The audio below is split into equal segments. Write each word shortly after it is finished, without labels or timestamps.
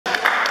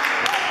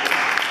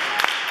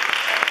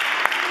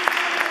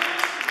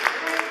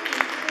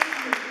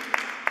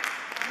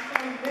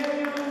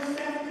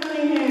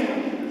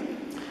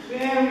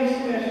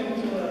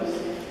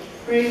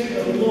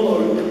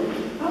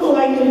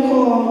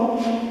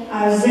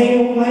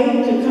Isaiah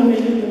White to come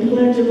into the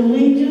Pledge of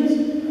Allegiance.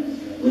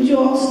 Would you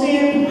all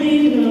stand,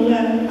 please? We're going to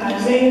let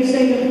Isaiah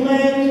say the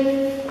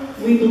pledge.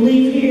 We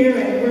believe here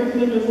at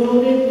Workman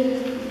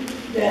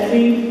Devoted that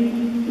we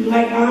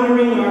like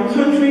honoring our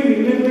country,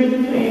 remembering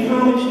and paying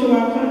homage to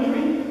our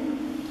country.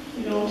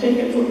 We don't take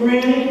it for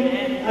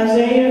granted.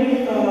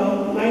 Isaiah,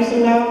 nice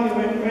and loud, your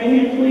right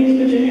hand,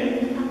 please. Put your hand.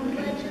 I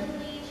pledge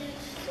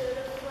allegiance to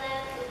the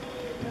flag of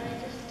the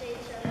United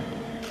States of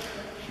America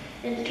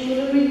and to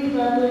the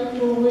republic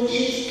for which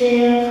it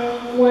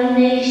stands, one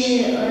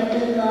nation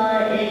under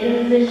God,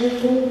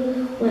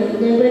 indivisible,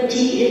 with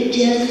liberty and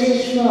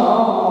justice for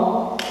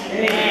all.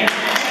 Amen.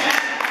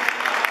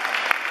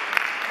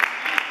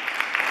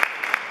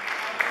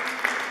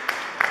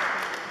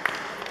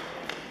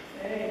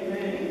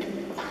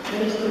 Amen.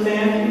 Minister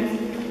Matthew.